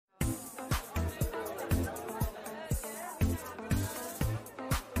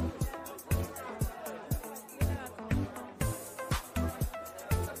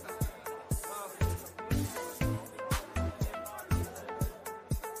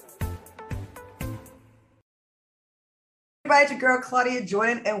It's your girl Claudia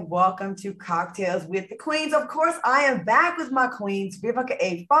Jordan, and welcome to Cocktails with the Queens. Of course, I am back with my queens, Vivica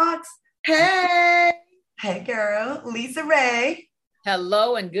A. Fox. Hey. Hey, girl. Lisa Ray.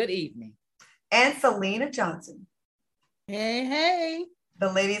 Hello and good evening. And Selena Johnson. Hey, hey.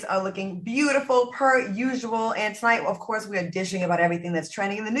 The ladies are looking beautiful per usual. And tonight, of course, we are dishing about everything that's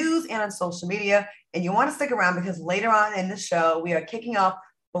trending in the news and on social media. And you want to stick around because later on in the show, we are kicking off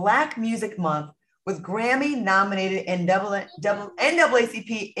Black Music Month with Grammy-nominated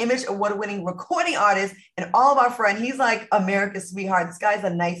NAACP Image Award-winning recording artist and all of our friend. He's like America's sweetheart. This guy's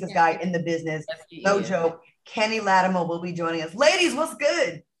the nicest guy in the business. No joke. Kenny Lattimore will be joining us. Ladies, what's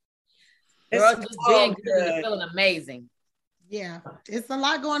good? Girl, just being good. Feeling amazing. Yeah, it's a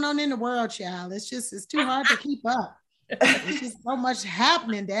lot going on in the world, child. It's too hard to keep up. There's just so much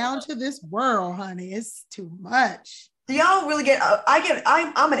happening down to this world, honey. It's too much. Do y'all really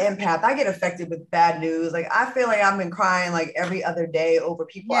I'm an empath. I get affected with bad news. Like, I feel like I've been crying like every other day over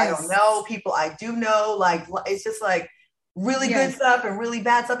people I don't know, people I do know. Like, it's just like really good stuff and really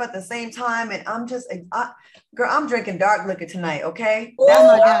bad stuff at the same time. And I'm just, girl, I'm drinking dark liquor tonight, okay? Oh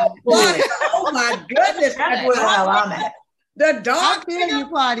my God. Oh my goodness. That's where the hell I'm at. The dark. I feel you,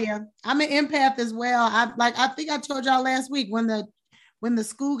 Claudia. I'm an empath as well. I think I told y'all last week when the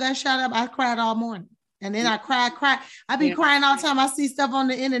school got shot up, I cried all morning. And then I cry. I be crying all the time. I see stuff on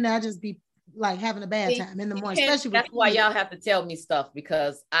the internet. I just be like having a bad time in the morning. Especially that's why y'all have to tell me stuff,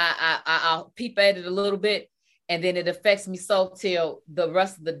 because I'll peep at it a little bit, and then it affects me so till the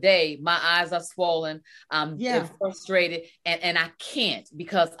rest of the day. My eyes are swollen. I'm frustrated, and I can't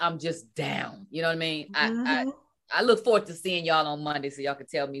because I'm just down. You know what I mean? Mm-hmm. I look forward to seeing y'all on Monday so y'all can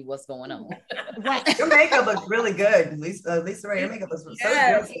tell me what's going on. Right. Your makeup looks really good. Lisa Ray, your makeup looks so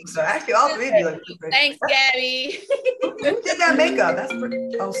good. So actually, all three of you look good. Thanks, Gabby. Who did that makeup? That's pretty.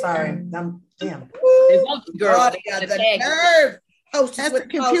 Oh, sorry. Damn. Girl, they got the nerve. That's the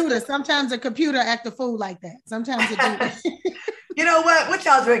computer. Sometimes the computer act a fool like that. Sometimes it do. You know what? What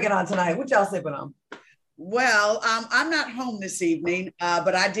y'all drinking on tonight? What y'all sipping on? Well, I'm not home this evening,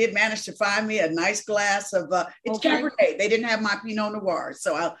 but I did manage to find me a nice glass of it's Cabernet. They didn't have my Pinot Noir,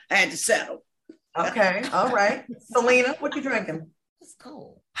 so I had to settle. Okay, all right. Selena, what you drinking? It's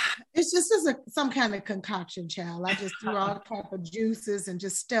cold. It's just some kind of concoction, child. I just threw all type of juices and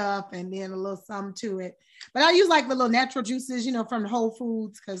just stuff, and then a little something to it. But I use like the little natural juices, from the Whole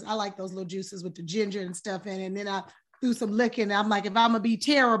Foods, because I like those little juices with the ginger and stuff in it. And then I threw some liquor, and I'm like, if I'm gonna be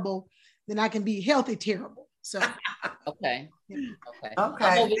terrible, then I can be healthy terrible. So okay. I'm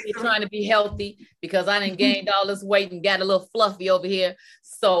over here trying to be healthy because I done gained all this weight and got a little fluffy over here.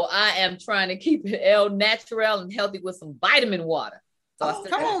 So I am trying to keep it natural and healthy with some vitamin water. So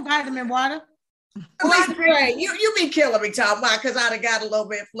come on, vitamin water. Lisa Ray, you be killing me, talking about, because I'd have got a little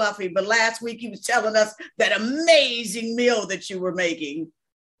bit fluffy. But last week you was telling us that amazing meal that you were making.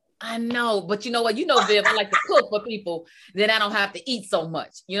 I know, but you know what? Viv, I like to cook for people. Then I don't have to eat so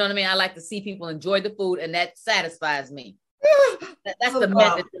much. You know what I mean? I like to see people enjoy the food, and that satisfies me. That's the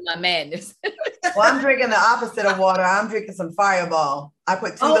method to my madness. Well, I'm drinking the opposite of water. I'm drinking some Fireball. I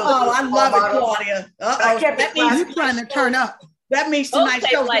put two. I love it, Claudia. That means you're trying to turn up. That means tonight's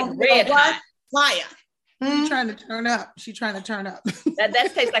show like red hot fire. She's trying to turn up. She's trying to turn up. that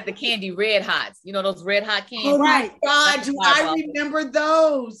tastes like the candy Red Hots. You know those Red Hot candy? Oh my God, do I remember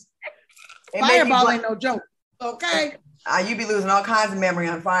those? Fireball ain't no joke. Okay. You be losing all kinds of memory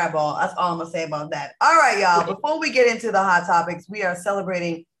on Fireball. That's all I'm gonna say about that. All right, y'all. Before we get into the hot topics, we are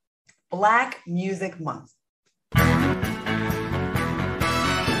celebrating Black Music Month.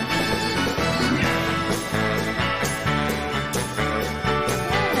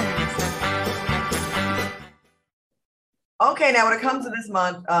 Okay, now when it comes to this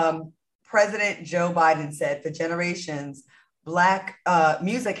month, President Joe Biden said, for generations, Black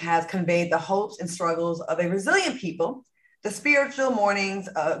music has conveyed the hopes and struggles of a resilient people, the spiritual mournings,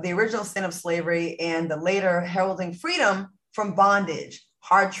 the original sin of slavery, and the later heralding freedom from bondage,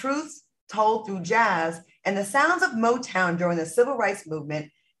 hard truths told through jazz, and the sounds of Motown during the civil rights movement,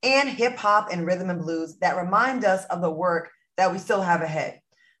 and hip hop and rhythm and blues that remind us of the work that we still have ahead.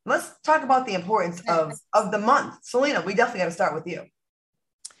 Let's talk about the importance of the month. Selena, we definitely got to start with you.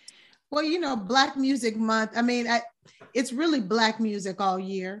 Well, Black Music Month, I mean, it's really Black music all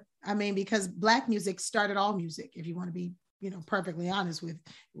year. I mean, because Black music started all music, if you want to be, perfectly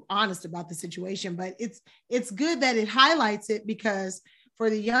honest about the situation. But it's good that it highlights it, because for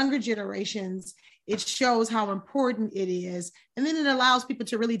the younger generations, it shows how important it is. And then it allows people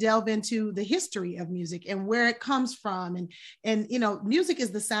to really delve into the history of music and where it comes from. And you know, music is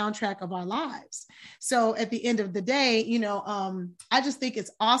the soundtrack of our lives. So at the end of the day, you know, I just think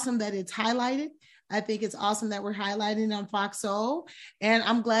it's awesome that it's highlighted. I think it's awesome that we're highlighting on Fox Soul, and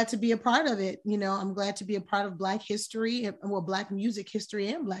I'm glad to be a part of it. You know, I'm glad to be a part of Black history, and well, Black music history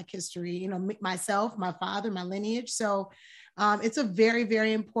and Black history, you know, myself, my father, my lineage. So it's a very,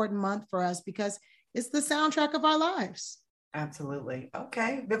 very important month for us because it's the soundtrack of our lives. Absolutely.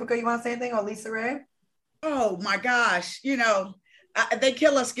 Okay. Vivica, you want to say anything, or Lisa Ray? Oh my gosh. You know, they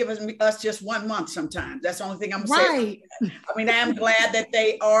kill us, giving us just 1 month sometimes. That's the only thing I'm saying. I mean, I am glad that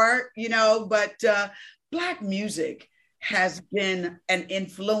they are, you know, but Black music has been an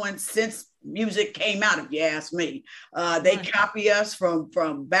influence since music came out, if you ask me. They copy us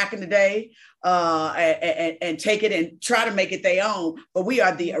from back in the day and take it and try to make it their own, but we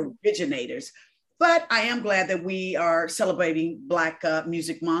are the originators. But I am glad that we are celebrating Black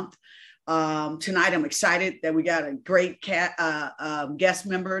Music Month. Tonight, I'm excited that we got a great guest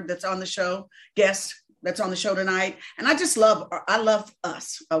member that's on the show, tonight. And I love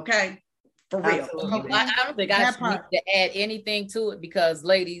us, okay? For real. I don't think I need to add anything to it because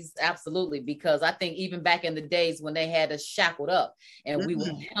ladies, absolutely. Because I think even back in the days when they had us shackled up and we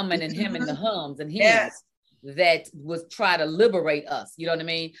were humming and hemming the hums and hymns that was try to liberate us, you know what I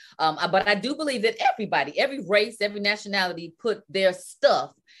mean? But I do believe that everybody, every race, every nationality put their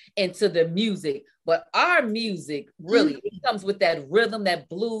stuff into the music. But our music really it comes with that rhythm, that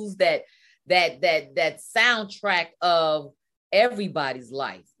blues, that soundtrack of everybody's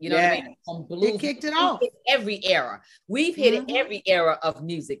life. You know what I mean? From blues, it kicked it off. Every era. We've hit every era of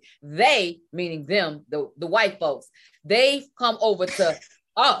music. They, meaning them, the white folks, they've come over to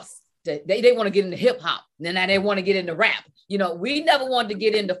us. They want to get into hip hop, and then they want to get into rap. You know, we never wanted to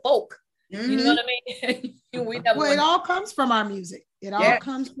get into folk. You know what I mean? It all comes from our music. It all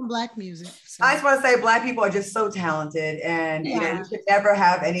comes from Black music. So. I just want to say Black people are just so talented, and you know, we should never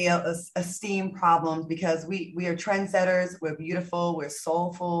have any esteem problems because we are trendsetters. We're beautiful. We're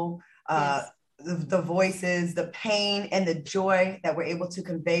soulful. The voices, the pain and the joy that we're able to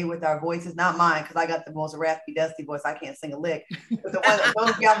convey with our voices, not mine, because I got the most raspy, dusty voice. I can't sing a lick. But those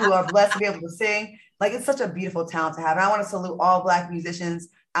of y'all who are blessed to be able to sing, like it's such a beautiful talent to have. And I want to salute all Black musicians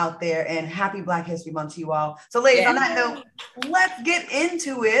out there and happy Black History Month to you all. So ladies, on that note, let's get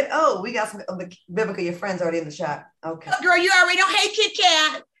into it. Oh, we got some Vivica, your friends already in the chat. Okay. Oh, girl, you already know. Hey, Kit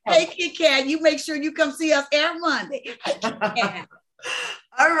Kat. Hey, Kit Kat. You make sure you come see us every Monday. Hey, Kit Kat.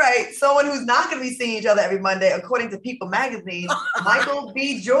 All right, someone who's not going to be seeing each other every Monday, according to People magazine, Michael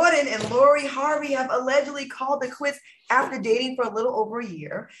B. Jordan and Lori Harvey have allegedly called it quits after dating for a little over a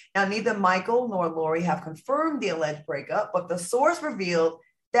year. Now, neither Michael nor Lori have confirmed the alleged breakup, but the source revealed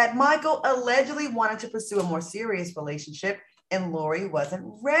that Michael allegedly wanted to pursue a more serious relationship and Lori wasn't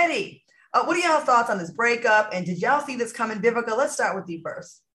ready. What are y'all's thoughts on this breakup? And did y'all see this coming? Vivica, let's start with you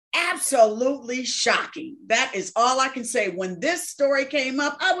first. Absolutely shocking. That is all I can say. When this story came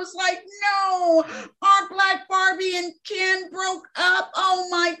up, I was like, no, our Black Barbie and Ken broke up. Oh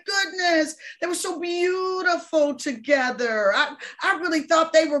my goodness. They were so beautiful together. I really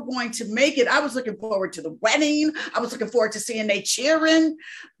thought they were going to make it. I was looking forward to the wedding. I was looking forward to seeing they cheering,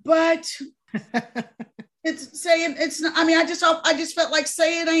 but it's not, I mean, I just felt like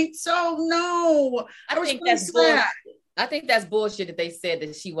say it ain't so. No, I was really sad. I think that's bullshit that they said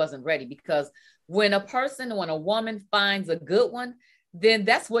that she wasn't ready, because when a woman finds a good one, then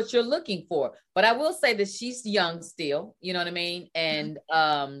that's what you're looking for. But I will say that she's young still, you know what I mean? And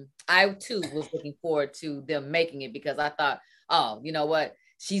I too was looking forward to them making it, because I thought, oh, you know what?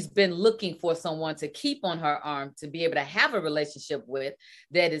 She's been looking for someone to keep on her arm, to be able to have a relationship with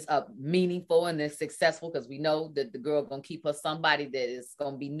that is meaningful and is successful, because we know that the girl gonna keep her somebody that is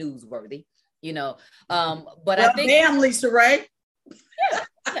gonna be newsworthy. You know, but well, I think damn Lisa Ray. Yeah,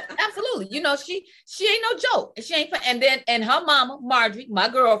 absolutely. You know, she ain't no joke. She ain't, and her mama, Marjorie, my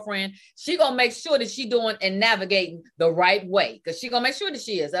girlfriend, she gonna make sure that she doing and navigating the right way, because she gonna make sure that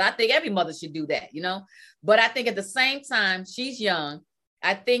she is. And I think every mother should do that, you know. But I think at the same time, she's young.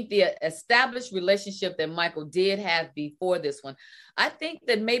 I think the established relationship that Michael did have before this one, I think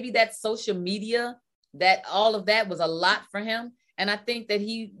that maybe that social media, that all of that was a lot for him. And I think that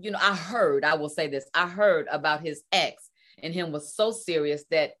he, you know, I heard about his ex, and him was so serious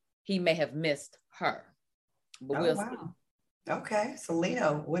that he may have missed her. But we'll see. Okay.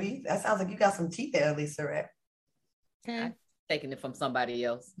 Selena, that sounds like you got some teeth there, Lisa, right? Okay. I'm taking it from somebody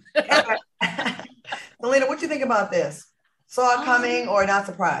else. Selena, what you think about this? Saw it coming or not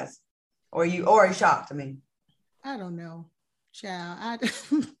surprised? Or are you shocked? I mean, I don't know. child,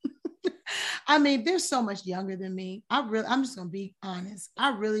 I mean, they're so much younger than me. I'm just gonna be honest. I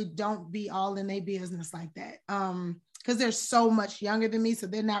really don't be all in their business like that. Because they're so much younger than me, so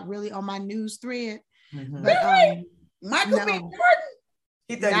they're not really on my news thread. Mm-hmm. But Michael B. Jordan.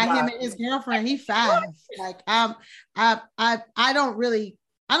 Not him and his girlfriend. He 5. Like I don't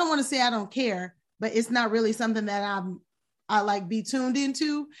want to say I don't care, but it's not really something that I like be tuned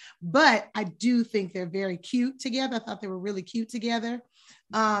into. But I do think they're very cute together. I thought they were really cute together.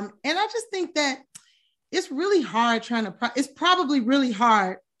 And I just think that it's really hard it's probably really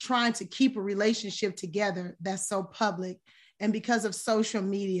hard trying to keep a relationship together that's so public and because of social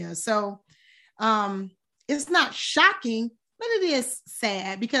media. So it's not shocking, but it is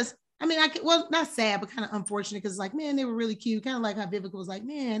sad because not sad, but kind of unfortunate because like, man, they were really cute. Kind of like how Vivica was like,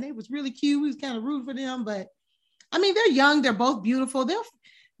 man, they was really cute. We was kind of rooting for them, but I mean, they're young. They're both beautiful.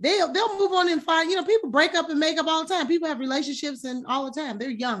 They'll move on and find, people break up and make up all the time. People have relationships and all the time. They're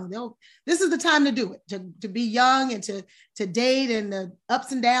young. This is the time to do it, to be young and to date and the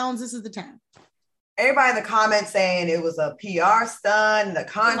ups and downs. This is the time. Everybody in the comments saying it was a PR stunt. The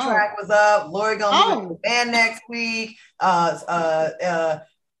contract was up. Lori gonna be with the band next week.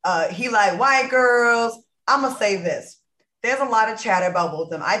 He like white girls. I'm gonna say this. There's a lot of chatter about both of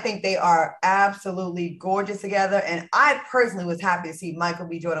them. I think they are absolutely gorgeous together. And I personally was happy to see Michael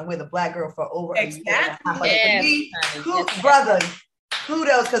B. Jordan with a black girl for over a year. Brother,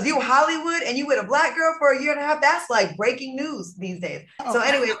 kudos, because you Hollywood and you with a black girl for a year and a half. That's like breaking news these days. So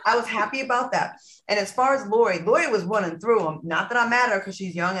anyway, I was happy about that. And as far as Lori was running through them. Not that I'm mad at her because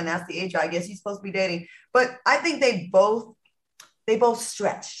she's young and that's the age I guess he's supposed to be dating. But I think they both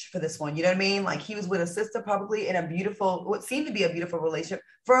stretched for this one. You know what I mean? Like he was with a sister probably in what seemed to be a beautiful relationship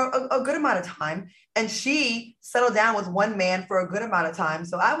for a good amount of time. And she settled down with one man for a good amount of time.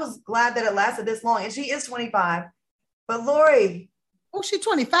 So I was glad that it lasted this long. And she is 25. But Lori. Oh, she's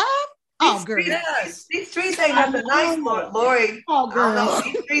 25? Oh, girl. These streets ain't nothing nice, Lori. Oh, girl.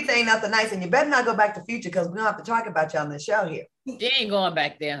 These streets ain't nothing nice. And you better not go back to Future because we don't have to talk about you on this show here. She ain't going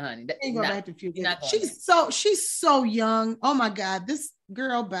back there, honey. She ain't going back to Future. She's so young. Oh my God, this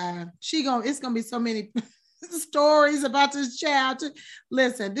girl, it's gonna be so many stories about this child.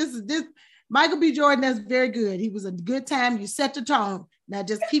 Listen, this Michael B. Jordan. That's very good. He was a good time. You set the tone. Now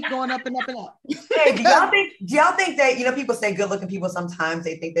just keep going up and up and up. Hey, do y'all think that people say good-looking people sometimes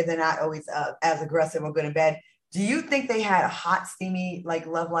they think that they're not always as aggressive or good in bed? Do you think they had a hot, steamy like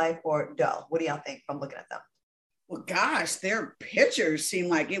love life or dull? What do y'all think from looking at them? Well, gosh, their pictures seemed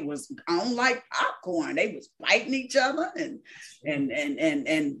like it was on like popcorn. They was biting each other and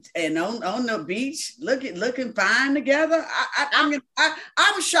on the beach, looking fine together.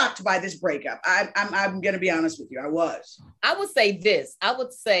 I was shocked by this breakup. I'm going to be honest with you. I was. I would say this. I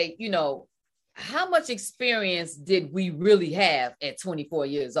would say, how much experience did we really have at 24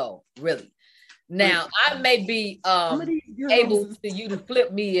 years old? Really? Now, I may be able to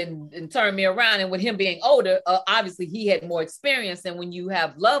flip me and turn me around. And with him being older, obviously he had more experience. And when you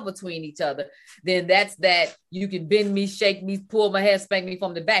have love between each other, then that's that you can bend me, shake me, pull my hair, spank me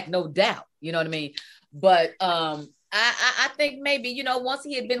from the back, no doubt. You know what I mean? But I think maybe, once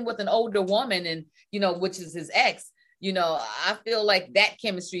he had been with an older woman and, which is his ex, I feel like that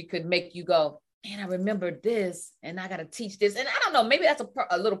chemistry could make you go, man, I remember this and I got to teach this. And I don't know, maybe that's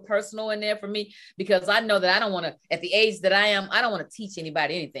a little personal in there for me because I know that I don't want to, at the age that I am, I don't want to teach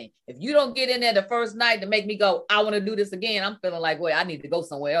anybody anything. If you don't get in there the first night to make me go, I want to do this again, I'm feeling like, wait, I need to go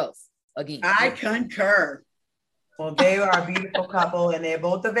somewhere else again. I concur. Well, they are a beautiful couple and they're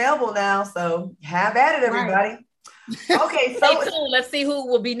both available now. So have at it, everybody. Right. Okay. So stay tuned. Let's see who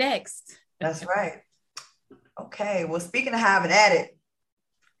will be next. That's right. Okay. Well, speaking of having at it,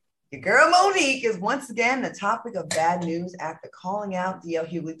 your girl Monique is once again the topic of bad news after calling out D.L.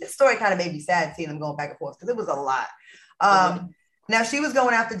 Hughley. This story kind of made me sad seeing them going back and forth because it was a lot. Now, she was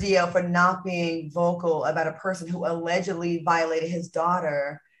going after D.L. for not being vocal about a person who allegedly violated his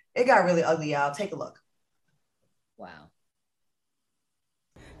daughter. It got really ugly, y'all. Take a look. Wow.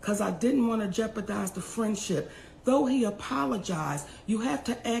 Because I didn't want to jeopardize the friendship. Though he apologized, you have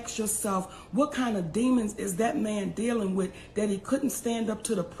to ask yourself, what kind of demons is that man dealing with that he couldn't stand up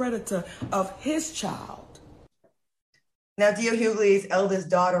to the predator of his child? Now, D.L. Hughley's eldest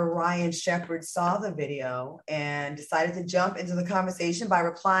daughter, Ryan Shepherd, saw the video and decided to jump into the conversation by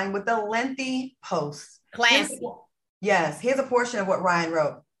replying with a lengthy post. Classy. Yes, here's a portion of what Ryan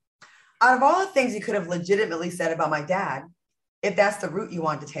wrote. Out of all the things you could have legitimately said about my dad, if that's the route you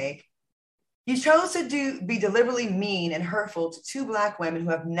want to take, you chose to be deliberately mean and hurtful to two Black women who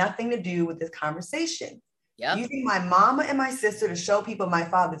have nothing to do with this conversation. Yep. Using my mama and my sister to show people my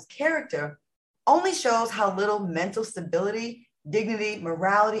father's character only shows how little mental stability, dignity,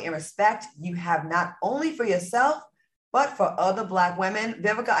 morality, and respect you have not only for yourself, but for other Black women.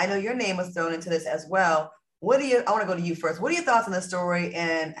 Vivica, I know your name was thrown into this as well. I want to go to you first. What are your thoughts on this story,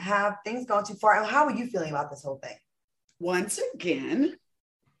 and have things gone too far? And how are you feeling about this whole thing? Once again,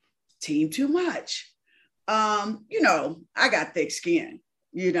 team too much. I got thick skin.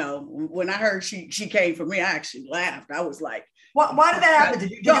 When I heard she came for me, I actually laughed. I was like, why did that happen?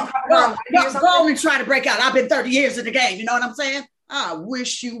 Did you go on and try to break out. I've been 30 years in the game. You know what I'm saying? I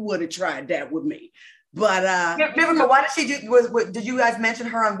wish you would have tried that with me. But Vivica, why did she do? Did you guys mention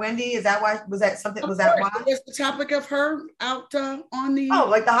her on Wendy? Is that why? Was that something? Was that why? Was the topic of her out on the? Oh,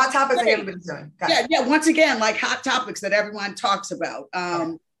 like the hot topics that everybody's doing. Yeah. Once again, like hot topics that everyone talks about.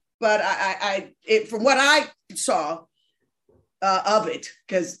 But from what I saw of it,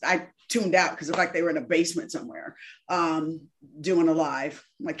 because I tuned out because it like they were in a basement somewhere doing a live.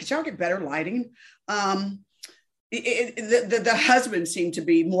 I'm like, could y'all get better lighting? The husband seemed to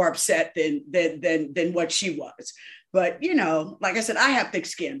be more upset than what she was. But, like I said, I have thick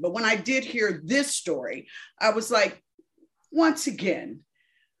skin. But when I did hear this story, I was like, once again,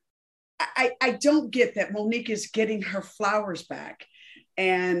 I don't get that Monique is getting her flowers back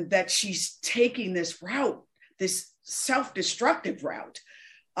and that she's taking this route, this self-destructive route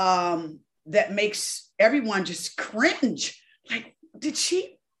that makes everyone just cringe. Like, did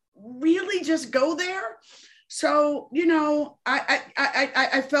she really just go there? So,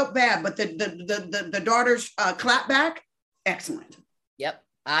 I felt bad, but the daughter's clap back, excellent. Yep.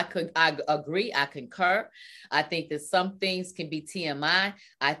 I agree. I concur. I think that some things can be TMI.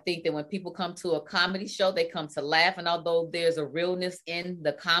 I think that when people come to a comedy show, they come to laugh. And although there's a realness in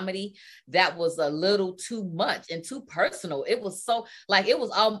the comedy, that was a little too much and too personal. It was so like, it was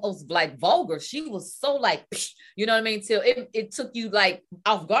almost like vulgar. She was so like, you know what I mean? Till it took you like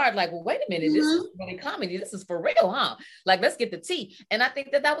off guard, like, well, wait a minute, this is really comedy. This is for real, huh? Like, let's get the tea. And I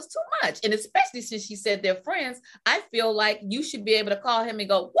think that was too much. And especially since she said they're friends, I feel like you should be able to call him and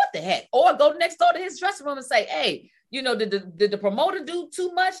go, what the heck? Or go next door to his dressing room and say, hey, did the promoter do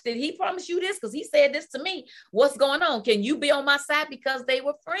too much? Did he promise you this? Because he said this to me. What's going on? Can you be on my side? Because they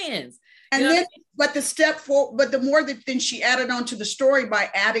were friends. And then, but the more that then she added on to the story by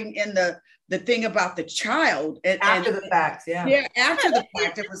adding in the thing about the child. After the fact, yeah. Yeah, after the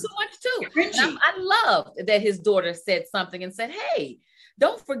fact, it was so much too. I love that his daughter said something and said, hey,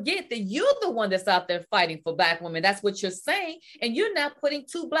 don't forget that you're the one that's out there fighting for Black women. That's what you're saying. And you're now putting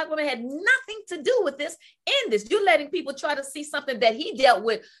two Black women had nothing to do with this in this. You're letting people try to see something that he dealt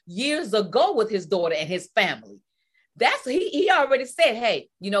with years ago with his daughter and his family. That's he already said, hey,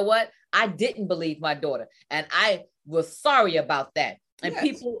 you know what? I didn't believe my daughter. And I was sorry about that. And yes.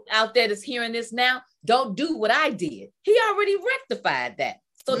 People out there that's hearing this now, don't do what I did. He already rectified that.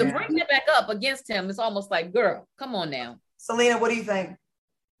 So to bring that back up against him, it's almost like, girl, come on now. Selena, what do you think?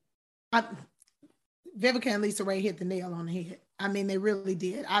 Vivica and Lisa Ray hit the nail on the head. I mean, they really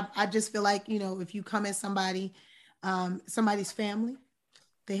did. I just feel like, if you come at somebody's family,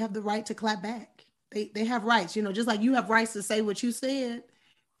 they have the right to clap back. They have rights, just like you have rights to say what you said,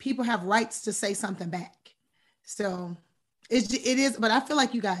 people have rights to say something back. So it is, but I feel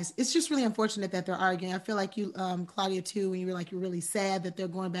like you guys, it's just really unfortunate that they're arguing. I feel like you, Claudia too, and you're really sad that they're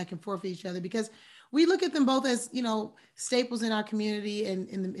going back and forth with each other, because we look at them both as, staples in our community and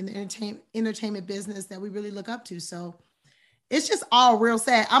in the entertainment business that we really look up to. So it's just all real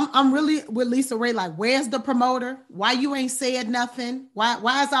sad. I'm really with Lisa Ray, like, where's the promoter? Why you ain't said nothing?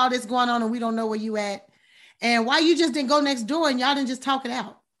 Why is all this going on and we don't know where you at? And why you just didn't go next door and y'all didn't just talk it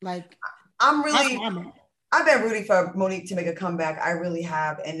out? Like, I've been rooting for Monique to make a comeback. I really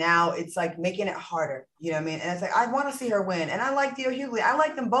have. And now it's like making it harder. You know what I mean? And it's like, I want to see her win. And I like Theo Hughley. I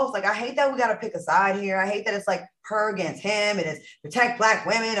like them both. Like, I hate that we got to pick a side here. I hate that it's like her against him and it's protect Black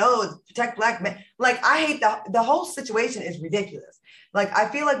women. Oh, it's protect Black men. Like, I hate the whole situation is ridiculous. Like, I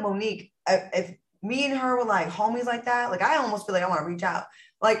feel like Monique, if me and her were like homies like that, like, I almost feel like I want to reach out.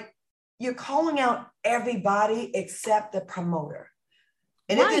 Like, you're calling out everybody except the promoter.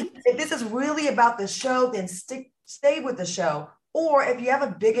 And if this is really about the show, then stay with the show. Or if you have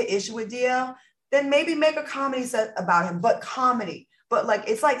a bigger issue with DL, then maybe make a comedy set about him, but comedy. But like,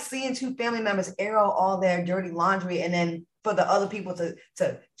 it's like seeing two family members air out all their dirty laundry and then for the other people to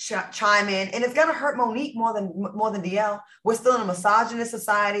chime in. And it's gonna hurt Monique more than DL. We're still in a misogynist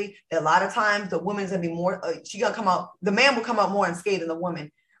society. A lot of times the woman's gonna be more, the man will come out more unscathed than the woman.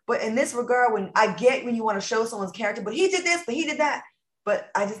 But in this regard, when you want to show someone's character, but he did this, but he did that.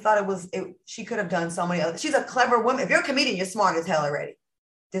 But I just thought she could have done so many other. She's a clever woman. If you're a comedian, you're smart as hell already.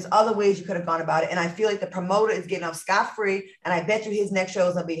 There's other ways you could have gone about it. And I feel like the promoter is getting off scot-free. And I bet you his next show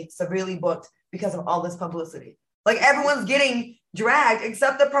is going to be severely booked because of all this publicity. Like everyone's getting dragged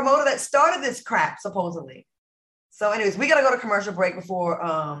except the promoter that started this crap, supposedly. So anyways, we got to go to commercial break before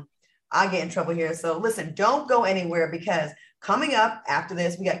I get in trouble here. So listen, don't go anywhere, because coming up after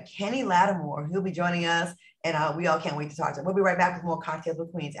this, we got Kenny Lattimore. He'll be joining us, and we all can't wait to talk to him. We'll be right back with more Cocktails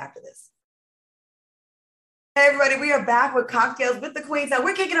with Queens after this. Hey everybody, we are back with Cocktails with the Queens. Now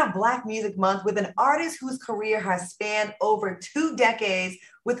we're kicking off Black Music Month with an artist whose career has spanned over 2 decades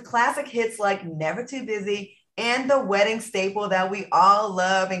with classic hits like Never Too Busy and the wedding staple that we all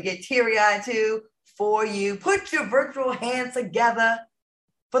love and get teary-eyed to, For You. Put your virtual hands together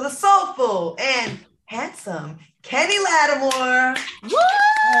for the soulful and handsome Kenny Lattimore. Woo!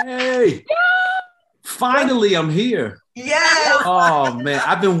 Hey! Yeah! Finally, I'm here. Yes. Oh man,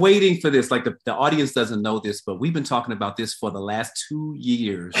 I've been waiting for this. Like the audience doesn't know this, but we've been talking about this for the last 2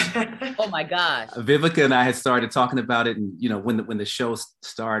 years. Oh my gosh. Vivica and I had started talking about it, and when the show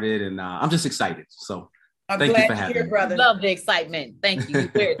started, and I'm just excited. So thank you for having me. Brother. Love the excitement. Thank you.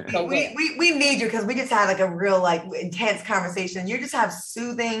 So we need you, because we just had like a real intense conversation. You just have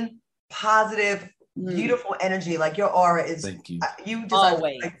soothing, positive, beautiful energy. Like your aura is. Thank you. You just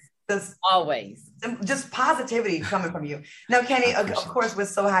always. Always. Just positivity coming from you. Now, Kenny, of course, we're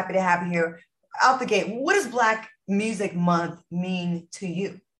so happy to have you here. Out the gate, what does Black Music Month mean to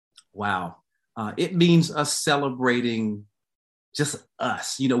you? Wow. It means us celebrating just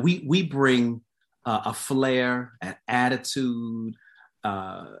us. We bring a flair, an attitude,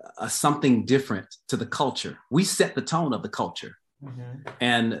 something different to the culture. We set the tone of the culture. Mm-hmm.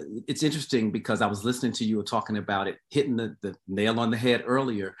 And it's interesting because I was listening to you talking about it, hitting the nail on the head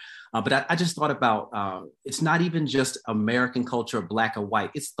earlier. But I just thought about, it's not even just American culture, Black or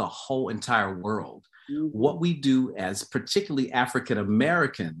white, it's the whole entire world. Mm-hmm. What we do as particularly African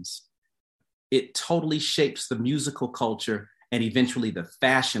Americans, it totally shapes the musical culture and eventually the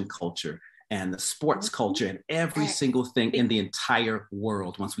fashion culture and the sports culture and every single thing in the entire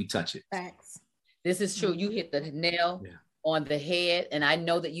world once we touch it. Facts. This is true. You hit the nail on the head. And I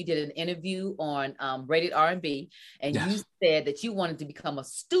know that you did an interview on Rated R&B, and you said that you wanted to become a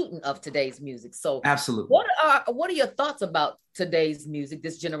student of today's music. So absolutely. What are your thoughts about today's music,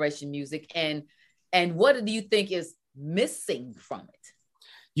 this generation music, and what do you think is missing from it?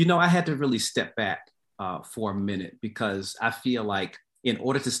 I had to really step back for a minute, because I feel like in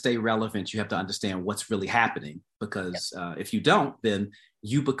order to stay relevant, you have to understand what's really happening, because if you don't, then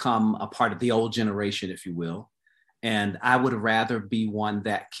you become a part of the old generation, if you will. And I would rather be one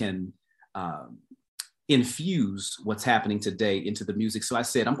that can infuse what's happening today into the music. So I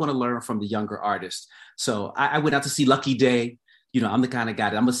said, I'm going to learn from the younger artists. So I went out to see Lucky Day. I'm the kind of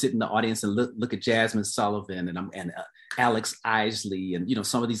guy that I'm going to sit in the audience and look at Jasmine Sullivan and Alex Isley and,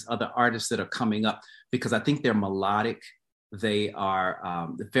 some of these other artists that are coming up, because I think they're melodic. They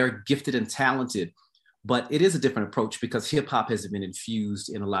are very gifted and talented. But it is a different approach, because hip hop has been infused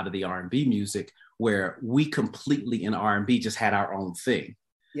in a lot of the R&B music, where we completely in R&B just had our own thing.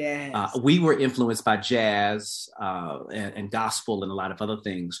 Yes. We were influenced by jazz and gospel and a lot of other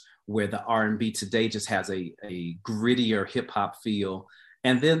things, where the R&B today just has a grittier hip hop feel.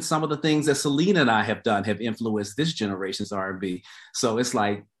 And then some of the things that Selena and I have done have influenced this generation's R&B. So it's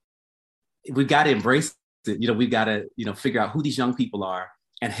like, we've got to embrace it. We've got to, figure out who these young people are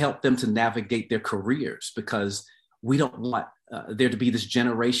and help them to navigate their careers, because we don't want there to be this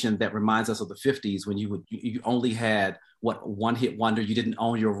generation that reminds us of the 50s, when you only had one hit wonder, you didn't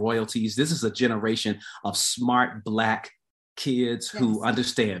own your royalties. This is a generation of smart Black kids who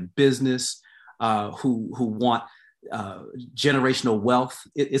understand business, who want generational wealth.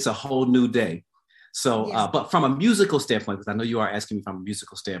 It's a whole new day. So, but from a musical standpoint, because I know you are asking me from a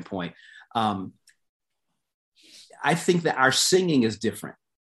musical standpoint, I think that our singing is different.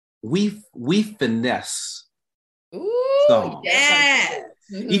 We finesse songs. Yes.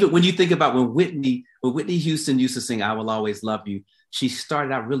 Even when you think about when Whitney Houston used to sing "I Will Always Love You," she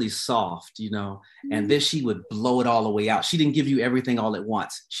started out really soft, and then she would blow it all the way out. She didn't give you everything all at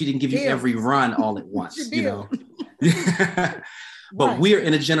once. She didn't give you every run all at once, But we're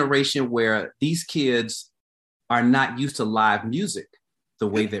in a generation where these kids are not used to live music the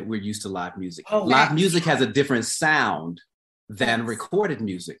way that we're used to live music. Live music has a different sound than recorded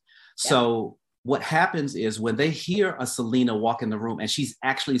music. So what happens is when they hear a Selena walk in the room and she's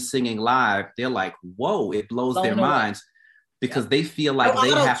actually singing live, they're like, whoa, it blows their minds, because they feel like they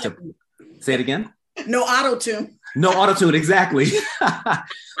have to say it again. No auto-tune. No auto-tune, exactly.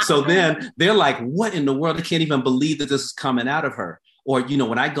 So then they're like, what in the world? I can't even believe that this is coming out of her. Or,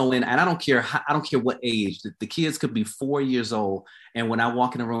 when I go in, and I don't care what age, the kids could be 4 years old. And when I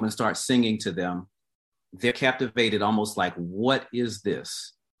walk in the room and start singing to them, they're captivated, almost like, what is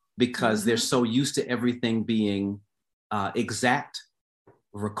this? because they're so used to everything being exact,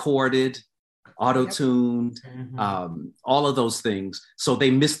 recorded, auto-tuned, all of those things. So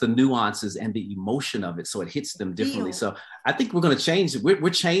they miss the nuances and the emotion of it. So it hits them differently. So I think we're going to change it. We're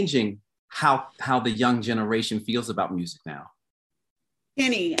changing how the young generation feels about music now.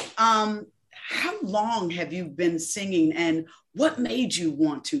 Kenny, how long have you been singing, and what made you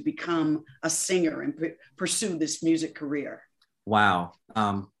want to become a singer and pursue this music career? Wow.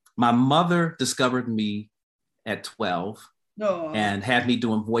 My mother discovered me at 12 and had me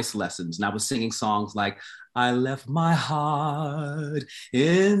doing voice lessons. And I was singing songs like, I left my heart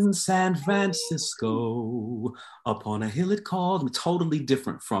in San Francisco upon a hill it called. Totally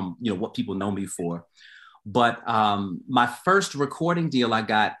different from, what people know me for. But my first recording deal I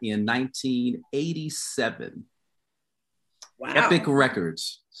got in 1987. Wow. Epic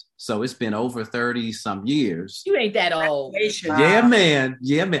Records. So it's been over 30 some years. You ain't that old. Yeah, man.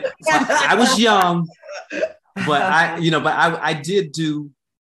 I was young, but I did do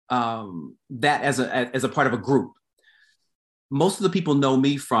that as a part of a group. Most of the people know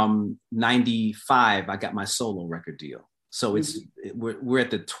me from 95. I got my solo record deal. So we're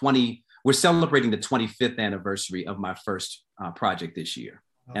celebrating the 25th anniversary of my first project this year,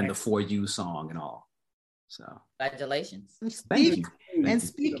 and the For You song and all. So congratulations. Thank you.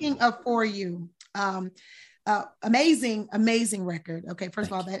 Speaking of For You, amazing record. Okay,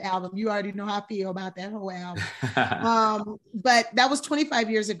 first of all, that album, you already know how I feel about that whole album. But that was 25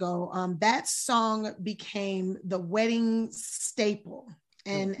 years ago. That song became the wedding staple.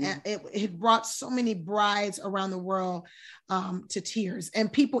 And it brought so many brides around the world to tears,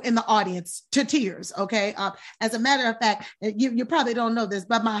 and people in the audience to tears. Okay. As a matter of fact, you probably don't know this,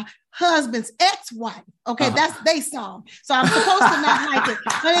 but my husband's ex-wife, that's their song. So I'm supposed to not like it,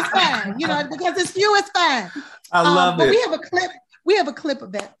 but it's fine, because it's you, it's fine. I love it. We have a clip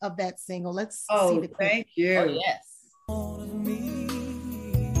of that single. Let's see the clip. Thank you. Oh, yes.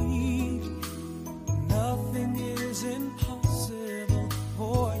 Nothing is impossible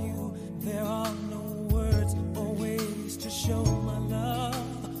for you. There are no words or ways to show my love,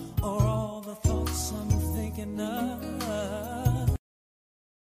 or all the thoughts I'm thinking of.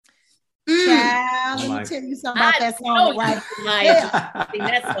 Child, let me tell you something about that song, right? Sing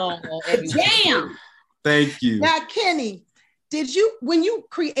that song on every Jam. Thank you. Now, Kenny, when you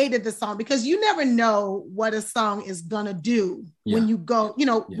created the song, because you never know what a song is gonna do when you go,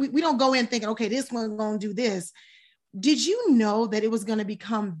 we don't go in thinking, okay, this one's gonna do this. Did you know that it was gonna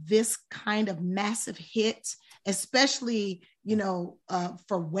become this kind of massive hit, especially,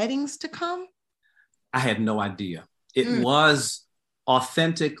 for weddings to come? I had no idea. It was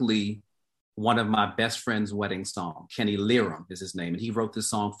authentically one of my best friend's wedding songs. Kenny Lattimore is his name. And he wrote this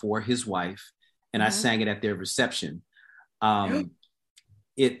song for his wife. And I sang it at their reception.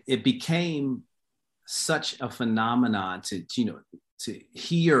 It became such a phenomenon to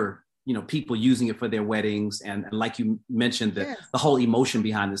hear, people using it for their weddings. And like you mentioned, the whole emotion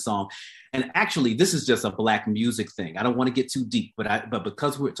behind the song. And actually, this is just a Black music thing. I don't want to get too deep, but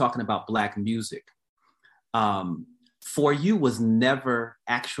because we're talking about Black music, For You was never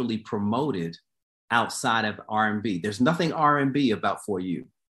actually promoted outside of R&B. There's nothing R&B about For You.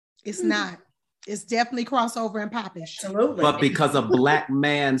 It's not. It's definitely crossover and popish. Absolutely. But because a Black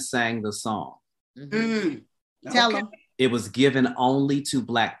man sang the song. Tell them. It was given only to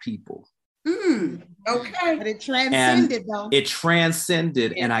Black people. Okay. But it transcended, though. It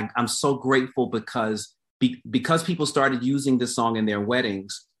transcended. And I'm so grateful because people started using this song in their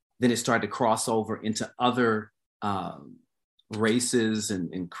weddings, then it started to cross over into other races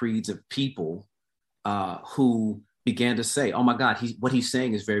and creeds of people who began to say, oh my God, what he's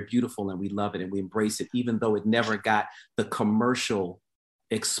saying is very beautiful and we love it and we embrace it, even though it never got the commercial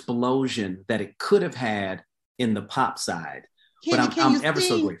explosion that it could have had in the pop side. Kenny, but I'm ever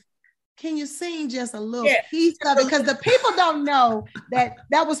so grateful. Can you sing just a little piece of it? Because the people don't know that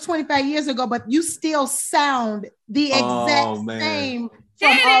was 25 years ago, but you still sound the exact same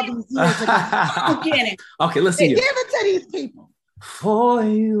from all these years ago. Okay, let's see. Give it to these people. For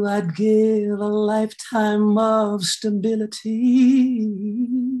you, I'd give a lifetime of stability.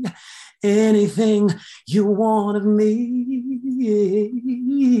 Anything you want of me.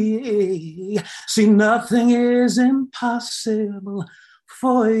 See, nothing is impossible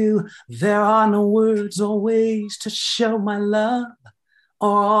for you. There are no words or ways to show my love,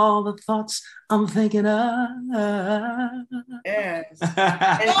 or all the thoughts I'm thinking of. Yes. And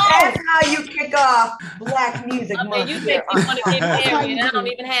that's how you kick off Black Music Month. You make me want to get married, and I don't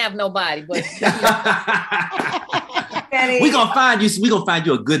even have nobody. But we're gonna find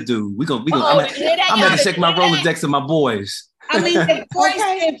you a good dude. I'm gonna check my Rolodex of my boys. I mean, the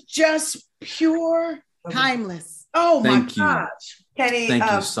voice is just pure, timeless. Oh my Thank you. gosh. Kenny,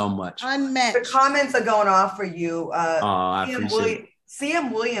 thank you so much. Unmatched. The comments are going off for you. I appreciate it.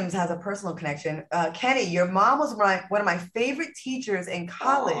 CM Williams has a personal connection. Kenny, your mom was one of my favorite teachers in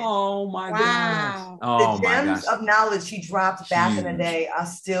college. Oh my Wow. gosh. Oh The my gems gosh. of knowledge she dropped back in the Huge. day are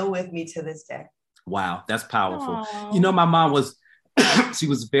still with me to this day. Wow, that's powerful. Aww. You know, my mom was, she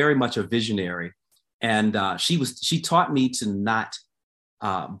was very much a visionary, and she taught me to not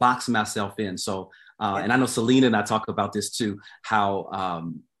box myself in. So, and I know Selena and I talk about this too, how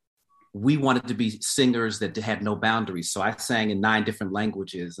we wanted to be singers that had no boundaries. So I sang in 9 different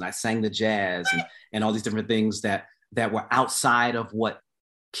languages, and I sang the jazz and all these different things that were outside of what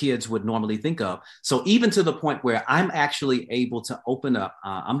kids would normally think of. So even to the point where I'm actually able to open up,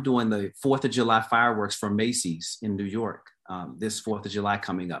 I'm doing the 4th of July fireworks for Macy's in New York, this 4th of July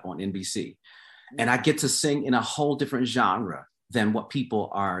coming up on NBC. And I get to sing in a whole different genre than what people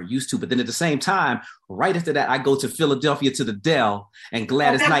are used to. But then at the same time, right after that, I go to Philadelphia to the Dell and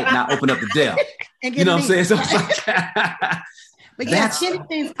Gladys Knight and I open up the Dell. You know what I'm saying? So it's like, but yeah, Kenny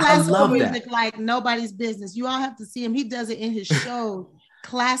sings classical music that. like nobody's business. You all have to see him. He does it in his show.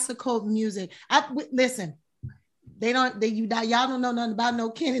 Classical music. Listen, y'all don't know nothing about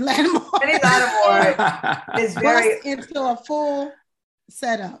no Kenny Lattimore. Kenny Lattimore is very into a full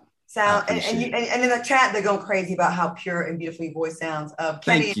setup. Sound and in the chat they're going crazy about how pure and beautiful your voice sounds.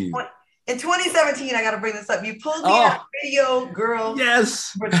 Kenny, Thank you. In 2017, I got to bring this up. You pulled me out of video girl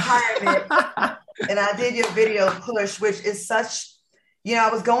retirement, and I did your video push, which is such. You know,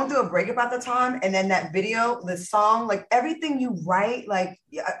 I was going through a breakup at the time, and then that video, the song, like everything you write, like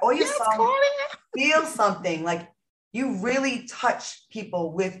all your songs feel something. Like you really touch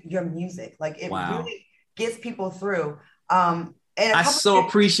people with your music. Like it really gets people through. And I so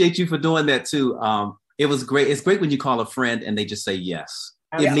appreciate you for doing that too. It was great. It's great when you call a friend and they just say yes.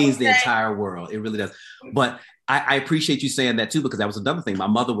 It means the entire world. It really does. But I appreciate you saying that too, because that was another thing. My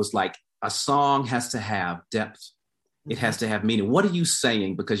mother was like, a song has to have depth. It has to have meaning. What are you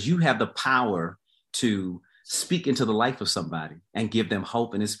saying? Because you have the power to speak into the life of somebody and give them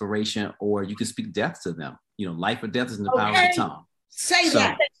hope and inspiration, or you can speak death to them. You know, life or death is in the power of the tongue. Say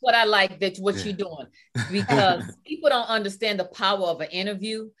that. That's what I like, that what you're doing, because people don't understand the power of an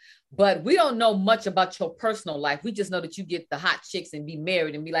interview, but we don't know much about your personal life. We just know that you get the hot chicks and be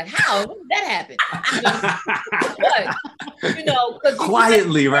married and be like, how did that happen? But, you know,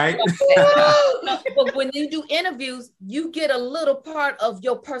 quietly, right? But when you do interviews, you get a little part of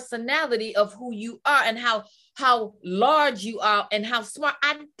your personality of who you are and how large you are and how smart.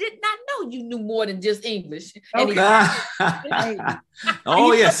 I did not know you knew more than just English. Okay.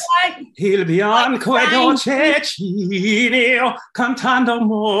 Oh yes. Il bianco cecchino cantando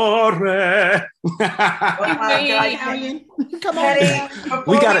amore. Come on.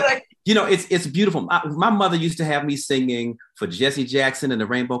 We got it. You know, it's beautiful. My mother used to have me singing for Jesse Jackson and the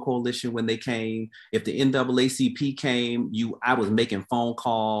Rainbow Coalition when they came. If the NAACP came, I was making phone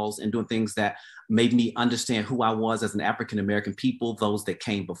calls and doing things that made me understand who I was as an African-American people, those that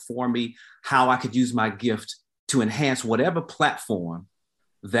came before me, how I could use my gift to enhance whatever platform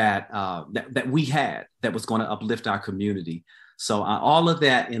that we had that was going to uplift our community. So all of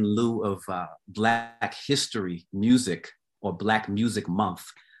that in lieu of Black History music or Black Music Month.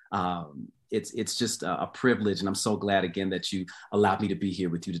 It's just a privilege, and I'm so glad again that you allowed me to be here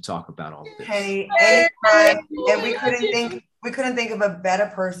with you to talk about all of this. Hey, anytime, and we couldn't think of a better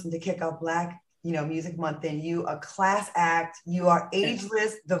person to kick off Black Music Month than you. A class act, you are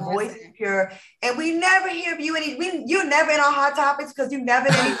ageless, the voice is pure, and we never hear you you're never in our hot topics because you never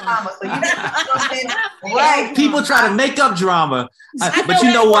in any drama. So you something right. People try to make up drama, but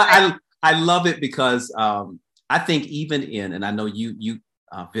you know what? I love it because I think even and I know you.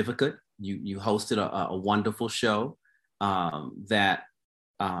 Vivica, you hosted a wonderful show that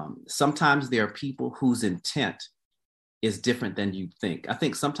sometimes there are people whose intent is different than you think. I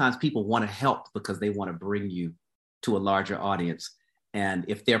think sometimes people want to help because they want to bring you to a larger audience. And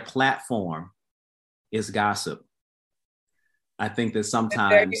if their platform is gossip, I think that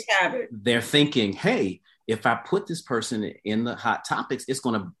sometimes they're thinking, hey, if I put this person in the hot topics, it's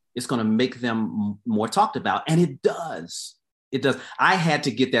gonna make them more talked about. And it does. It does. I had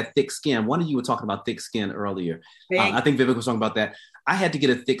to get that thick skin. One of you were talking about thick skin earlier. I think Vivek was talking about that. I had to get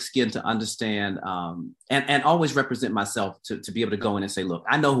a thick skin to understand and always represent myself to be able to go in and say, look,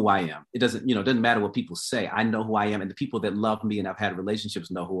 I know who I am. It doesn't matter what people say. I know who I am. And the people that love me and I've had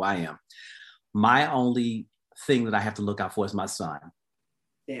relationships know who I am. My only thing that I have to look out for is my son.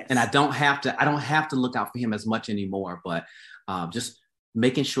 Yes. And I don't have to look out for him as much anymore, but just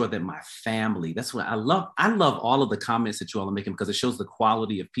making sure that my family, that's what I love. I love all of the comments that you all are making because it shows the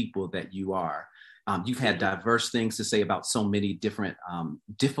quality of people that you are. You've had diverse things to say about so many different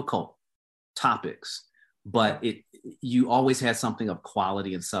difficult topics, but you always had something of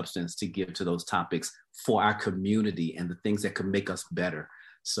quality and substance to give to those topics for our community and the things that could make us better.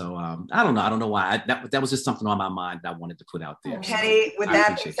 So I don't know why. That was just something on my mind that I wanted to put out there. Kenny, with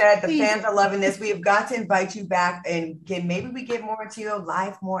that being said, the fans are loving this. We have got to invite you back and maybe we get more into your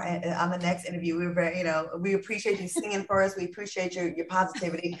life more on the next interview. We were very, we appreciate you singing for us. We appreciate your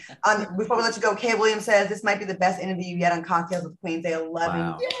positivity. Before we let you go, Kay Williams says this might be the best interview yet on Cocktails with Queens. They are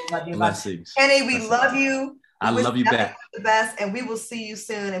loving you. Love you. Blessings. Kenny, we love you. I love you back. The best, and we will see you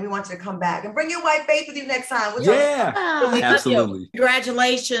soon. And we want you to come back and bring your wife Faith with you next time. Absolutely.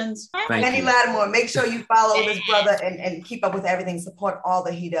 Congratulations, Kenny Lattimore. Make sure you follow this brother and keep up with everything. Support all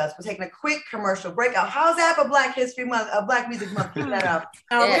that he does. We're taking a quick commercial break. How's that for Black History Month? Black Music Month. Keep that up.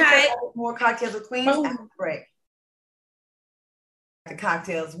 Okay. More Cocktails with Queens after the break. The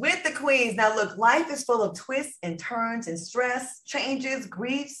Cocktails with the Queens. Now, look, life is full of twists and turns and stress, changes,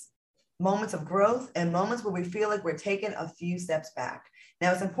 griefs, moments of growth, and moments where we feel like we're taking a few steps back.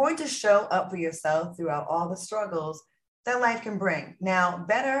 Now, it's important to show up for yourself throughout all the struggles that life can bring. Now,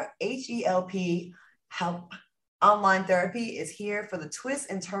 Better HELP Help Online Therapy is here for the twists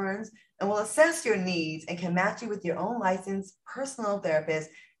and turns and will assess your needs and can match you with your own licensed personal therapist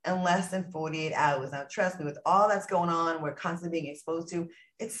in less than 48 hours. Now, trust me, with all that's going on, we're constantly being exposed to,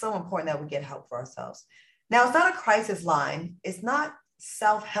 it's so important that we get help for ourselves. Now, it's not a crisis line. It's not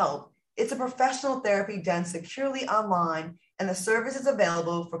self-help. It's a professional therapy done securely online, and the service is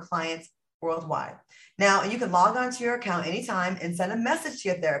available for clients worldwide. Now, you can log on to your account anytime and send a message to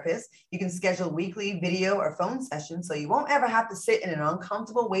your therapist. You can schedule weekly video or phone sessions, so you won't ever have to sit in an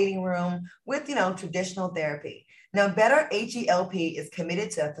uncomfortable waiting room with, traditional therapy. Now, Better HELP is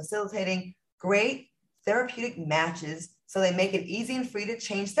committed to facilitating great therapeutic matches, so they make it easy and free to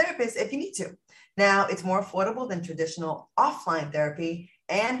change therapists if you need to. Now, it's more affordable than traditional offline therapy,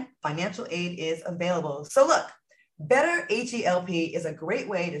 and financial aid is available. So look, Better HELP is a great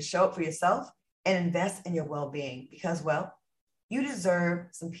way to show up for yourself and invest in your well-being because, well, you deserve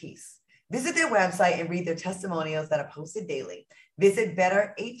some peace. Visit their website and read their testimonials that are posted daily. Visit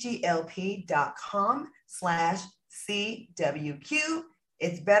betterhelp.com/CWQ.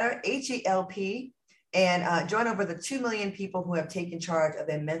 It's Better HELP, and join over the 2 million people who have taken charge of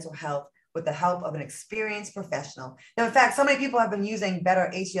their mental health with the help of an experienced professional. Now, in fact, so many people have been using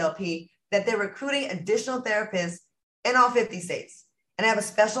Better HELP that they're recruiting additional therapists in all 50 states. And I have a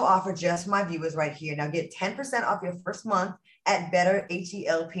special offer just for my viewers right here. Now get 10% off your first month at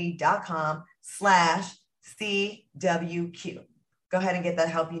betterhelp.com/CWQ. Go ahead and get that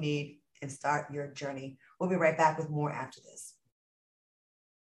help you need and start your journey. We'll be right back with more after this.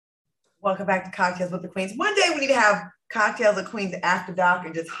 Welcome back to Cocktails with the Queens. One day we need to have Cocktails with Queens after dark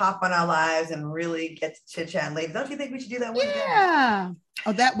and just hop on our lives and really get to chit-chat. Ladies, don't you think we should do that one day? Yeah.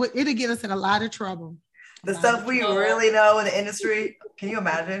 Oh, it'll get us in a lot of trouble. The stuff we really know in the industry. Can you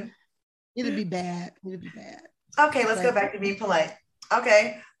imagine? It'll be bad. Okay, let's go back to being polite.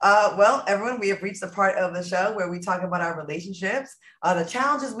 Okay. Well, everyone, we have reached the part of the show where we talk about our relationships, the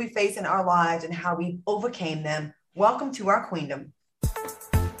challenges we face in our lives and how we overcame them. Welcome to our queendom.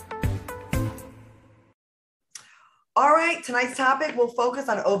 All right, tonight's topic will focus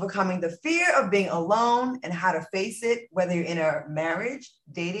on overcoming the fear of being alone and how to face it, whether you're in a marriage,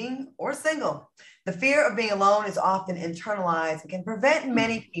 dating, or single. The fear of being alone is often internalized and can prevent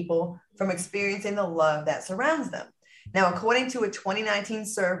many people from experiencing the love that surrounds them. Now, according to a 2019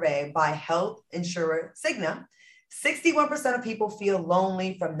 survey by health insurer Cigna, 61% of people feel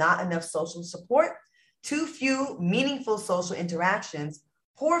lonely from not enough social support, too few meaningful social interactions,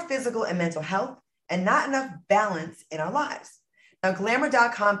 poor physical and mental health, and not enough balance in our lives. Now,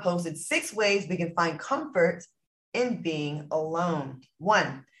 Glamour.com posted 6 ways we can find comfort in being alone.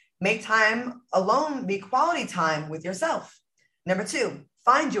 1, make time alone be quality time with yourself. Number 2,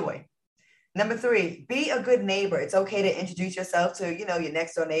 find joy. Number 3, be a good neighbor. It's okay to introduce yourself to, your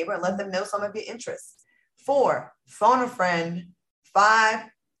next door neighbor and let them know some of your interests. 4, phone a friend. 5,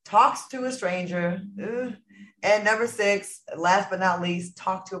 talks to a stranger. And number 6, last but not least,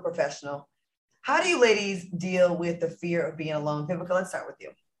 talk to a professional. How do you ladies deal with the fear of being alone? Vivica, let's start with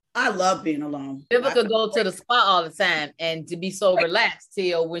you. I love being alone. Vivica go to the spa all the time and to be so relaxed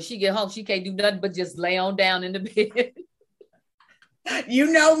till when she get home, she can't do nothing but just lay on down in the bed.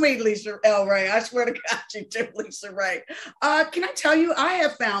 You know me, Lisa L. Ray. I swear to God, you do, Lisa Ray. Can I tell you, I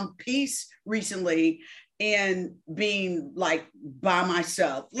have found peace recently in being like by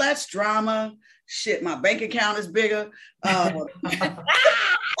myself. Less drama, Shit, my bank account is bigger.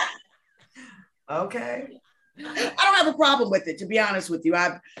 Okay. I don't have a problem with it, to be honest with you.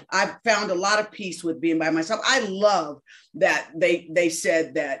 I've found a lot of peace with being by myself. I love that they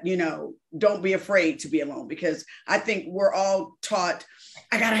said that, don't be afraid to be alone, because I think we're all taught,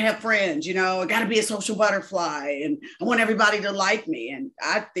 I gotta have friends, I gotta be a social butterfly, and I want everybody to like me. And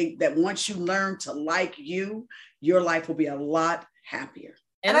I think that once you learn to like you, your life will be a lot happier.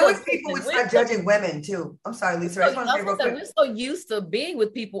 And I wish people would start judging women too. I'm sorry, Lisa. I just want to say real quick. We're so used to being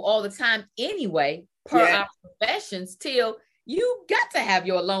with people all the time anyway, per our professions, till you got to have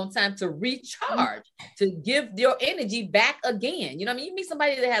your alone time to recharge, to give your energy back again. You know what I mean? You meet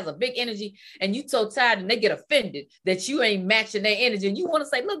somebody that has a big energy and you so tired and they get offended that you ain't matching their energy. And you want to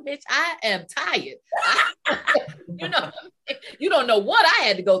say, look, bitch, I am tired. You don't know what I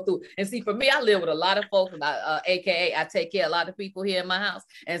had to go through. And see, for me, I live with a lot of folks, and AKA I take care of a lot of people here in my house.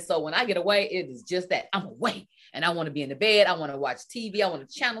 And so when I get away, it is just that I'm away and I want to be in the bed. I want to watch TV. I want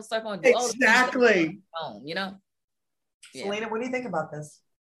to channel surf. I want to do all the things home, Yeah. Selena, what do you think about this?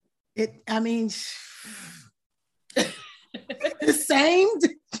 The same,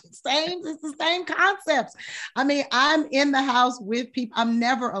 it's the same concepts. I mean, I'm in the house with people. I'm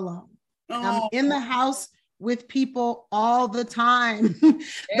never alone. I'm in the house with people all the time.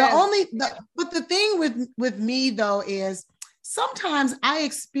 But the thing with me though is sometimes I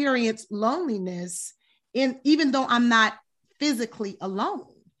experience loneliness even though I'm not physically alone,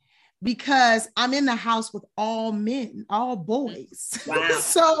 because I'm in the house with all men, all boys. Wow.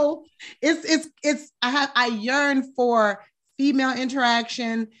 So I yearn for female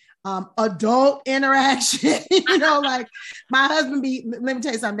interaction, adult interaction. Like my husband let me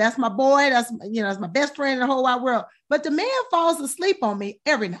tell you something, that's my boy, that's my best friend in the whole wide world. But the man falls asleep on me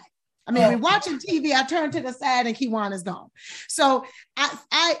every night. I mean, we're watching TV, I turn to the side and Kiwan is gone. So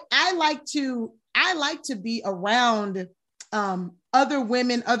I like to be around other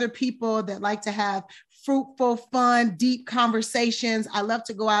women, other people that like to have fruitful, fun, deep conversations. I love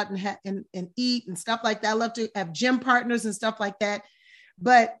to go out and eat and stuff like that. I love to have gym partners and stuff like that.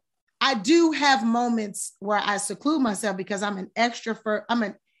 But I do have moments where I seclude myself because I'm an extrovert. I'm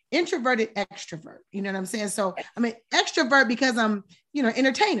an introverted extrovert. You know what I'm saying? So I'm an extrovert because I'm,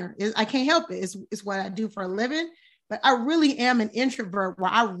 entertainer. I can't help it. It's what I do for a living. But I really am an introvert where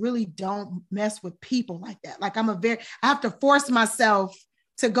I really don't mess with people like that. Like I have to force myself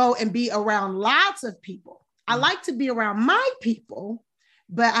to go and be around lots of people. I like to be around my people,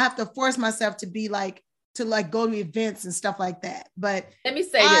 but I have to force myself to be to go to events and stuff like that. But let me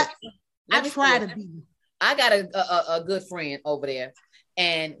say this. I try to be. I got a good friend over there,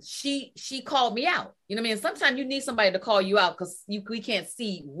 and she called me out. You know what I mean? Sometimes you need somebody to call you out because we can't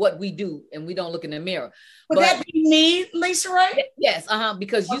see what we do and we don't look in the mirror. Would that be me, Lisa, right? Yes,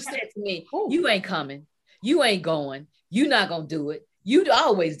 because you said to me, you ain't coming, you ain't going, you not gonna do it. You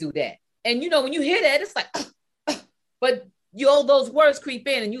always do that. And when you hear that, it's like, but all those words creep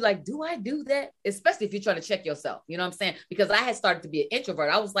in and you like, do I do that? Especially if you're trying to check yourself, you know what I'm saying? Because I had started to be an introvert.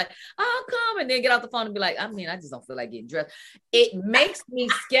 I was like, I'll come, and then get off the phone and be like, I just don't feel like getting dressed. It makes me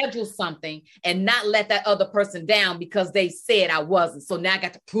schedule something and not let that other person down because they said I wasn't. So now I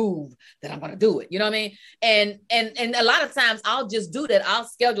got to prove that I'm going to do it. You know what I mean? And a lot of times I'll just do that. I'll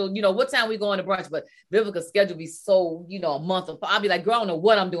schedule, what time we going to brunch, but Vivica's schedule be so, a month. I'll be like, girl, I don't know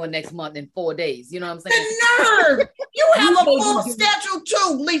what I'm doing next month in 4 days. You know what I'm saying? The nerve! You have a full schedule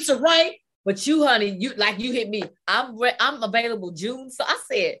too, Lisa, right? But you, honey, you hit me. I'm available June. So I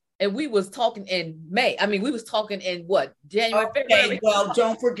said, and we was talking in May. I mean, we was talking in what, January, February? Well,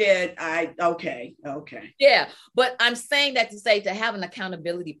 don't forget, okay. Yeah, but I'm saying that to say to have an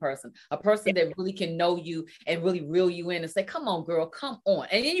accountability person, a person that really can know you and really reel you in and say, come on, girl, come on.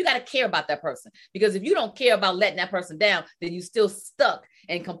 And then you got to care about that person, because if you don't care about letting that person down, then you're still stuck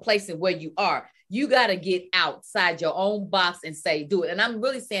and complacent where you are. You got to get outside your own box and say, do it. And I'm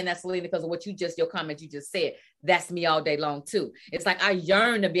really saying that, Selena, because of what your comment you just said. That's me all day long too. It's like, I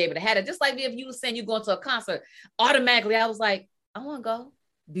yearn to be able to have it. Just like if you were saying you're going to a concert, automatically I was like, I want to go.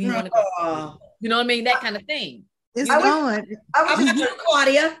 Do you want to go? You know what I mean? That kind of thing. Claudia.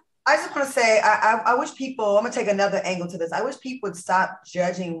 I just want to say, I wish people, I'm going to take another angle to this. I wish people would stop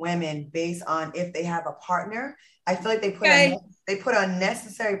judging women based on if they have a partner. I feel like they put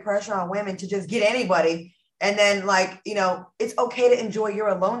unnecessary pressure on women to just get anybody. And then it's okay to enjoy your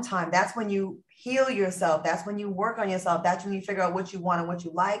alone time. That's when you heal yourself. That's when you work on yourself. That's when you figure out what you want and what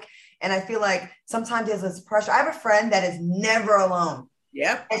you like. And I feel like sometimes there's this pressure. I have a friend that is never alone.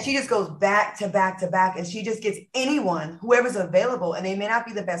 Yep. And she just goes back to back to back, and she just gets anyone, whoever's available, and they may not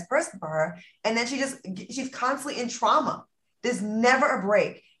be the best person for her. And then she's constantly in trauma. There's never a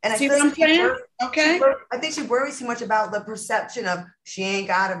break. And See what I'm saying? Okay. I think she worries too much about the perception of she ain't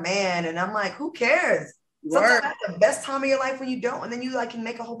got a man. And I'm like, who cares? Sometimes that's the best time of your life when you don't. And then you like can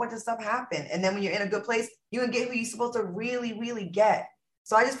make a whole bunch of stuff happen. And then when you're in a good place, you can get who you're supposed to really, really get.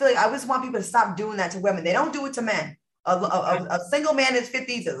 So I just feel like I just want people to stop doing that to women. They don't do it to men. A single man in his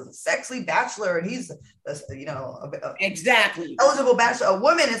 50s is a sexy bachelor, and he's, exactly eligible bachelor. A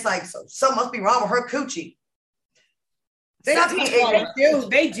woman is like, so something must be wrong with her coochie.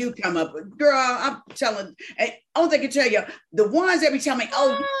 They do come up with, girl, I'm telling, only thing I can tell you, the ones that be telling me,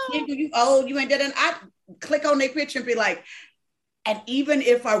 you ain't dead. And I click on their picture and be like, and even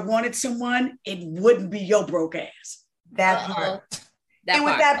if I wanted someone, it wouldn't be your broke ass. That part. And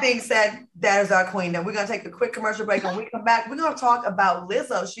with that being said, that is our queen. Now we're going to take a quick commercial break. When we come back, we're going to talk about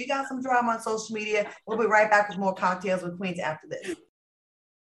Lizzo. She got some drama on social media. We'll be right back with more Cocktails with Queens after this.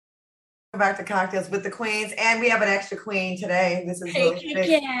 Back to Cocktails with the Queens, and we have an extra queen today. This is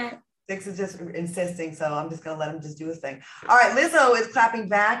Six is just insisting, so I'm just gonna let him just do his thing. All right, Lizzo is clapping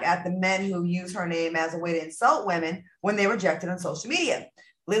back at the men who use her name as a way to insult women when they reject it on social media.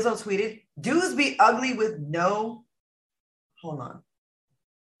 Lizzo tweeted, "Dudes be ugly with no." Hold on,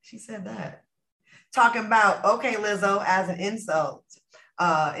 she said that. Talking about okay, Lizzo as an insult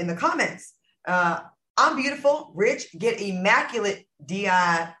in the comments. I'm beautiful, rich, get immaculate,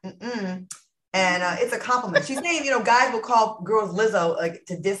 DI, and it's a compliment. She's saying, guys will call girls Lizzo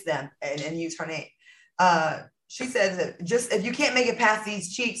to diss them and use her name. She says that just if you can't make it past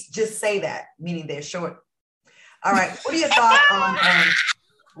these cheeks, just say that, meaning they're short. All right, what are your thoughts on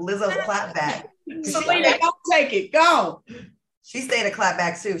Lizzo's clapback? I'll take it. Go. She stayed a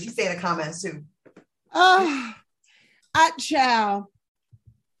clapback too. She stayed in the comments too. Child.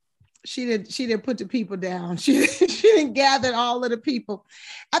 She didn't put the people down. She didn't gather all of the people.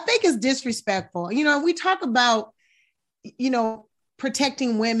 I think it's disrespectful. We talk about,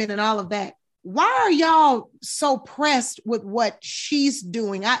 protecting women and all of that. Why are y'all so pressed with what she's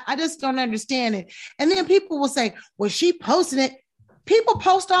doing? I just don't understand it. And then people will say, well, she posted it. People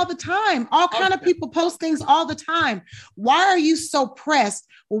post all the time. All kind of people post things all the time. Why are you so pressed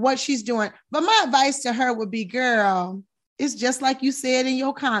with what she's doing? But my advice to her would be, girl, it's just like you said in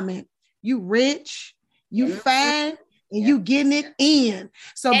your comment. You rich, you fine, and you getting it in.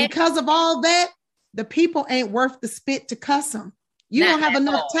 So because of all that, the people ain't worth the spit to cuss them. You don't have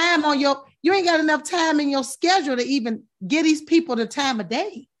enough time you ain't got enough time in your schedule to even get these people the time of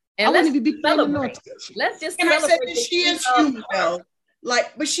day. And I wouldn't even be paying no attention. Let's just celebrate. I said that she is human though.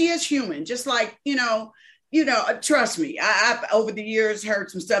 But she is human, just like, trust me. I've over the years heard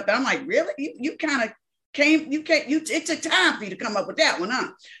some stuff that I'm like, really? You kind of it took time for you to come up with that one,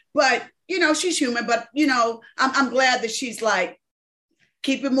 huh? But, she's human, but, I'm glad that she's like,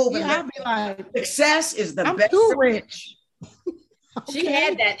 keep it moving. Yeah, I'd be like, success is the I'm best. Too rich. She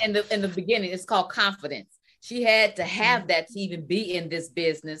had that in the beginning. It's called confidence. She had to have that to even be in this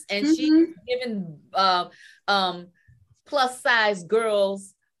business. And she's given plus size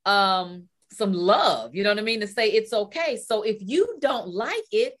girls some love, you know what I mean? To say it's okay. So if you don't like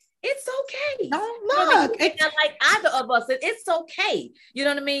it, it's okay. Don't look. It's not like either of us. It's okay. You know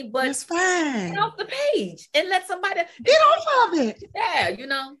what I mean? But it's fine. Get off the page and let somebody get off of it. Yeah,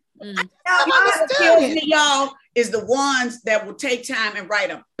 What kills me, y'all, is the ones that will take time and write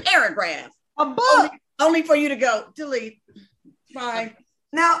a paragraph. A book. Only for you to go, delete. Bye.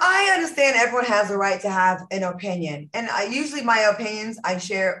 Now, I understand everyone has the right to have an opinion. And usually my opinions I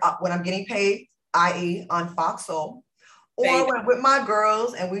share when I'm getting paid, i.e. on Fox Soul. Or when with my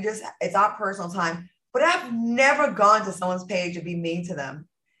girls and it's our personal time, but I've never gone to someone's page to be mean to them.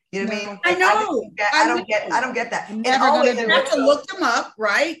 You know what I mean? I know. I don't get that. And always you have to look them up,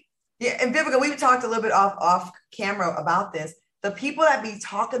 right? Yeah. And Vivica, we talked a little bit off camera about this. The people that be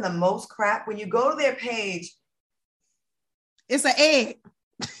talking the most crap, when you go to their page, it's an egg.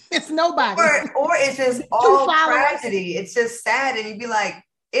 It's nobody. Or it's just all tragedy. It's just sad. And you'd be like,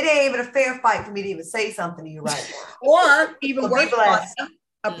 it ain't even a fair fight for me to even say something to you right now. Or even worse,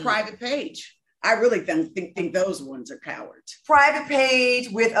 a private page. I really think those ones are cowards. Private page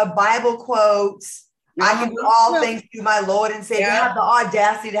with a Bible quote. I can do all things through my Lord and Savior. You have the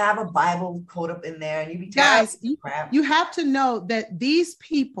audacity to have a Bible quote up in there, and you be guys. You have to know that these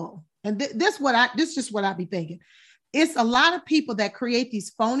people, and this is just what I be thinking. It's a lot of people that create these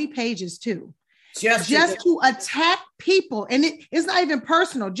phony pages too. Just to attack people. And it's not even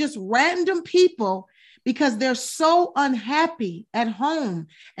personal, just random people, because they're so unhappy at home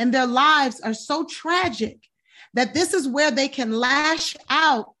and their lives are so tragic that this is where they can lash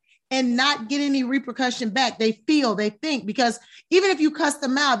out and not get any repercussion back. They think, because even if you cuss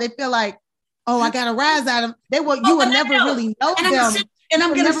them out, they feel like, oh, I got a rise out of them. You will never really know them. And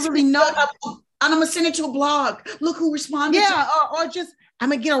I'm going to really know. And I'm going to send it to a blog. Look who responded. Yeah, or just, I'm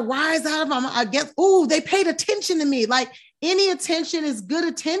going to get a rise out of them. I guess, they paid attention to me. Like, any attention is good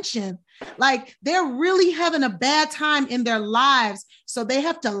attention. Like, they're really having a bad time in their lives. So they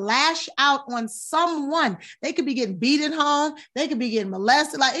have to lash out on someone. They could be getting beat at home. They could be getting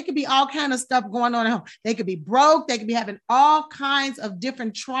molested. Like, it could be all kind of stuff going on at home. They could be broke. They could be having all kinds of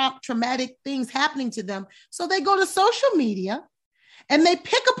different traumatic things happening to them. So they go to social media and they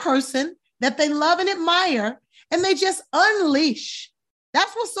pick a person that they love and admire, and they just unleash.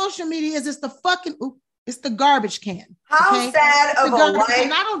 That's what social media is. It's the fucking, it's the garbage can. How sad of a life.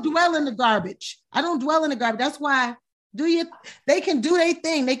 And I don't dwell in the garbage. That's why they can do their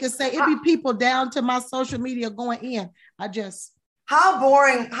thing. They can say, it be people down to my social media going in. How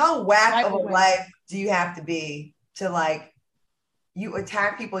boring, how whack of a life do you have to be to, like, you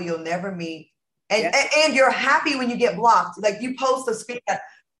attack people you'll never meet, and you're happy when you get blocked. Like, you post a speech that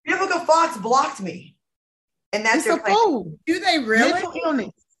Vivica Fox blocked me. And that's your fool. Do they really? Mental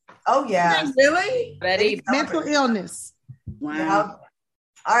illness. Oh, yeah. Really? Mental illness. Wow. Yeah.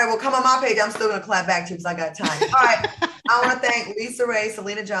 All right, well, come on my page. I'm still going to clap back to you because I got time. All right. I want to thank Lisa Ray,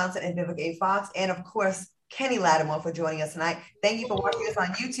 Selena Johnson, and Vivica A. Fox, and, of course, Kenny Lattimore for joining us tonight. Thank you for watching us on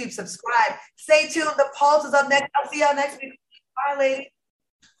YouTube. Subscribe. Stay tuned. The Pulse is up next. I'll see y'all next week. Bye, ladies.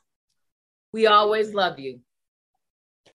 We always love you.